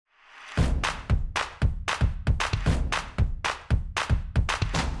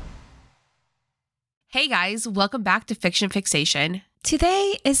Hey guys, welcome back to Fiction Fixation.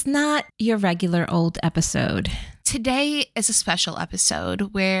 Today is not your regular old episode. Today is a special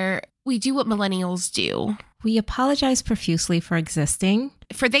episode where we do what millennials do. We apologize profusely for existing.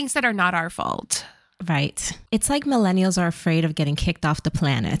 For things that are not our fault. Right. It's like millennials are afraid of getting kicked off the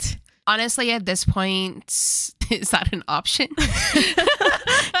planet. Honestly, at this point, is that an option?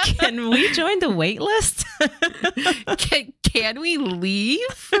 Can we join the wait list? Can we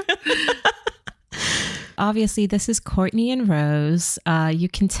leave? Obviously, this is Courtney and Rose. You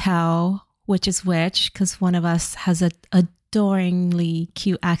can tell which is which because one of us has a adoringly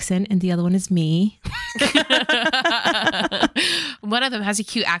cute accent and the other one is me. One of them has a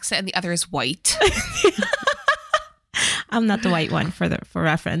cute accent and the other is white. I'm not the white one for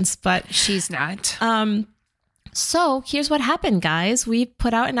reference, but she's not. So here's what happened, guys. We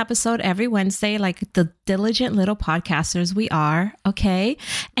put out an episode every Wednesday, like the diligent little podcasters we are. Okay.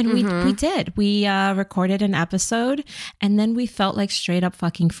 And we did. We recorded an episode and then we felt like straight up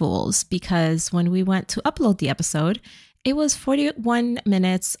fucking fools because when we went to upload the episode, it was 41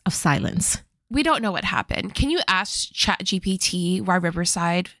 minutes of silence. We don't know what happened. Can you ask ChatGPT why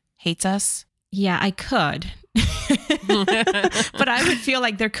Riverside hates us? Yeah, I could. But I would feel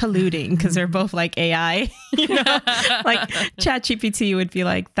like they're colluding because they're both like AI, you know, like ChatGPT would be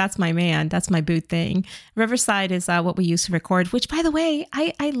like, that's my man. That's my boo thing. Riverside is what we use to record, which by the way,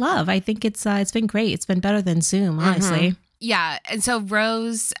 I love. I think it's been great. It's been better than Zoom, honestly. Yeah. And so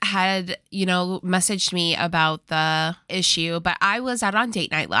Rose had, messaged me about the issue, but I was out on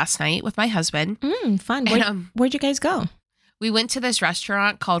date night last night with my husband. Fun. Where'd you guys go? We went to this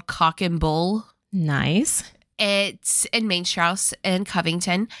restaurant called Cock and Bull. Nice. It's in Main Strauss in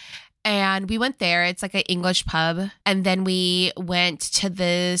Covington. And we went there. It's like an English pub. And then we went to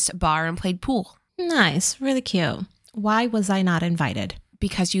this bar and played pool. Nice. Really cute. Why was I not invited?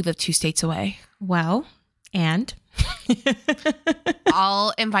 Because you live 2 states away. Well, and?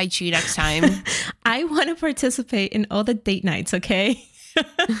 I'll invite you next time. I want to participate in all the date nights, okay?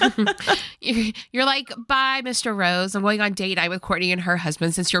 You're like, bye, Mr. Rose. I'm going on date night with Courtney and her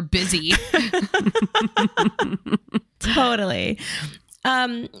husband since you're busy. Totally.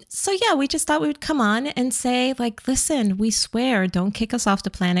 So yeah, we just thought we would come on and say, like, listen, we swear, don't kick us off the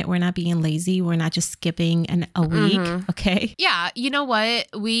planet. We're not being lazy. We're not just skipping a week. Okay. Yeah. You know what?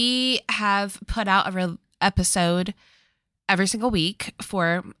 We have put out a episode every single week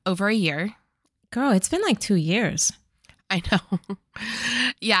for over a year. Girl, it's been like 2 years. I know.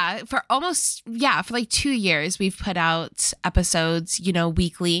 Yeah. For like 2 years, we've put out episodes,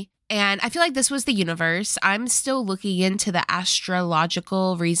 weekly. And I feel like this was the universe. I'm still looking into the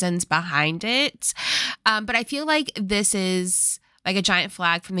astrological reasons behind it. But I feel like this is like a giant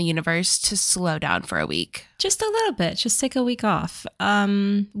flag from the universe to slow down for a week. Just a little bit. Just take a week off,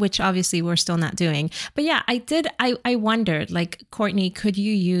 which obviously we're still not doing. But yeah, I wondered, like, Courtney, could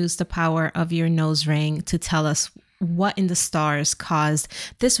you use the power of your nose ring to tell us what in the stars caused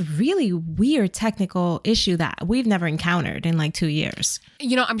this really weird technical issue that we've never encountered in like 2 years?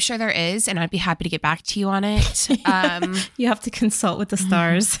 I'm sure there is, and I'd be happy to get back to you on it. You have to consult with the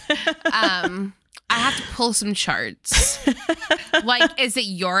stars. I have to pull some charts. Like, is it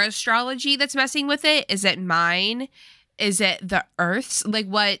your astrology that's messing with it? Is it mine? Is it the Earth's? Like,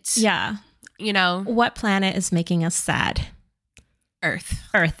 what? Yeah. What planet is making us sad? Earth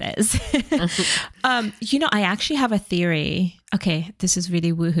is. I actually have a theory. Okay, this is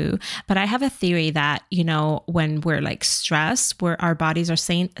really woohoo, but I have a theory that, when we're like stressed, where our bodies are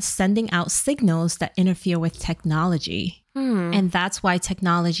sending out signals that interfere with technology. And that's why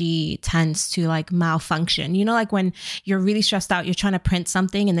technology tends to like malfunction. Like when you're really stressed out, you're trying to print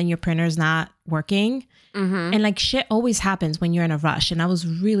something and then your printer's not working. And like shit always happens when you're in a rush. And I was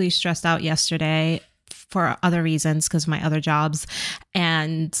really stressed out yesterday for other reasons because of my other jobs.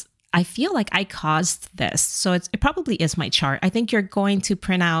 And I feel like I caused this. So it probably is my chart. I think you're going to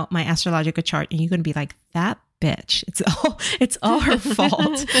print out my astrological chart and you're going to be like, that bitch, it's all her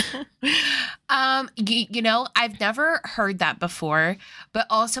fault. I've never heard that before, but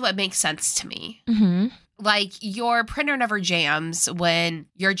also it makes sense to me. Like your printer never jams when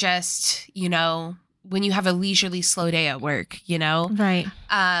you're just, when you have a leisurely slow day at work, Right.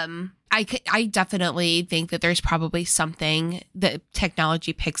 I definitely think that there's probably something that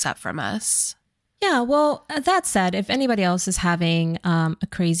technology picks up from us. Yeah, well, that said, if anybody else is having a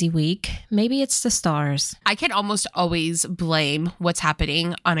crazy week, maybe it's the stars. I can almost always blame what's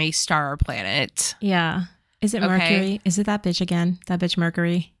happening on a star or planet. Yeah. Is it Mercury? Is it that bitch again? That bitch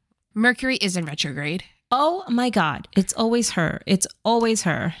Mercury? Mercury is in retrograde. Oh my God. It's always her. It's always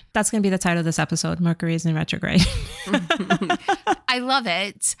her. That's going to be the title of this episode. Mercury is in retrograde. I love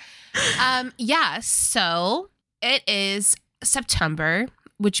it. So it is September,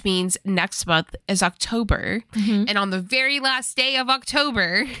 which means next month is October. Mm-hmm. And on the very last day of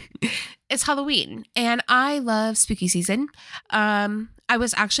October is Halloween. And I love spooky season. I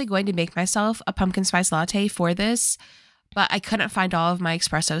was actually going to make myself a pumpkin spice latte for this, but I couldn't find all of my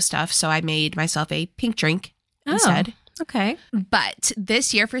espresso stuff. So I made myself a pink drink instead. Okay. But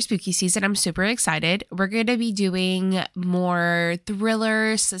this year for spooky season, I'm super excited. We're going to be doing more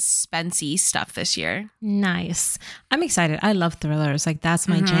thriller, suspensey stuff this year. Nice. I'm excited. I love thrillers. Like, that's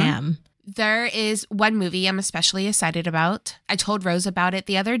my jam. There is one movie I'm especially excited about. I told Rose about it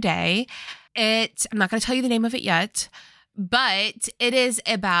the other day. I'm not going to tell you the name of it yet, but it is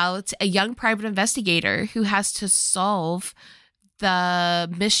about a young private investigator who has to solve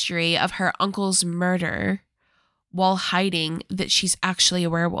the mystery of her uncle's murder while hiding that she's actually a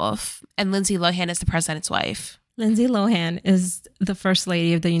werewolf. And Lindsay Lohan is the president's wife. Lindsay Lohan is the first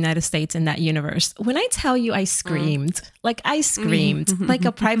lady of the United States in that universe. When I tell you I screamed, like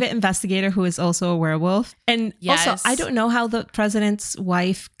a private investigator who is also a werewolf. And also, I don't know how the president's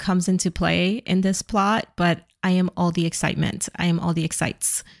wife comes into play in this plot, but I am all the excitement. I am all the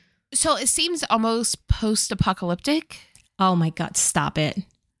excites. So it seems almost post-apocalyptic. Oh my God, stop it.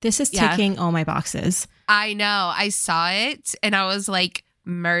 This is ticking all my boxes. I know. I saw it and I was like,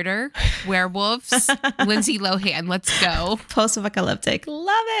 murder, werewolves, Lindsay Lohan, let's go. Post-apocalyptic.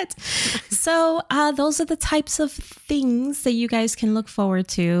 Love it. So those are the types of things that you guys can look forward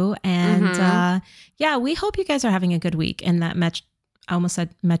to. And we hope you guys are having a good week in that I almost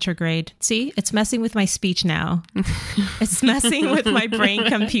said Retrograde. See, it's messing with my speech now. It's messing with my brain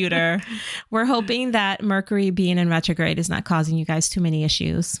computer. We're hoping that Mercury being in retrograde is not causing you guys too many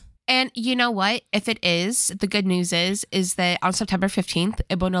issues. And you know what? If it is, the good news is that on September 15th,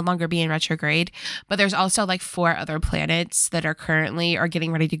 it will no longer be in retrograde. But there's also like 4 other planets that are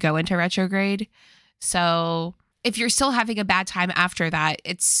getting ready to go into retrograde. So if you're still having a bad time after that,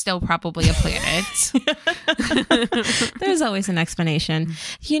 it's still probably a planet. There's always an explanation.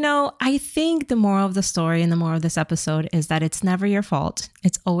 You know, I think the moral of the story and the moral of this episode is that it's never your fault.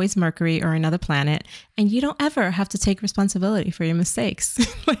 It's always Mercury or another planet. And you don't ever have to take responsibility for your mistakes.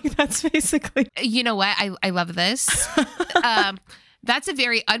 Like, that's basically... You know what? I love this. That's a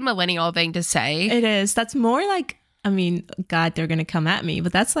very unmillennial thing to say. It is. That's more like... I mean, God, they're going to come at me,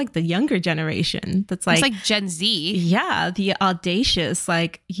 but that's like the younger generation. That's like... It's like Gen Z. Yeah, the audacious,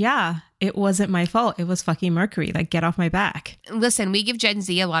 like, yeah, it wasn't my fault. It was fucking Mercury. Like, get off my back. Listen, we give Gen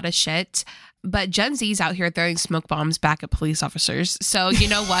Z a lot of shit, but Gen Z's out here throwing smoke bombs back at police officers. So you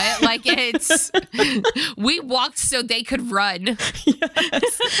know what? Like, we walked so they could run.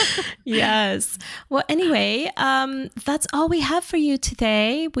 Yes. Well, anyway, that's all we have for you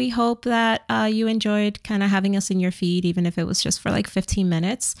today. We hope that you enjoyed kind of having us in your feed, even if it was just for like 15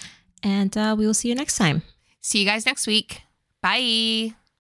 minutes. And we will see you next time. See you guys next week. Bye.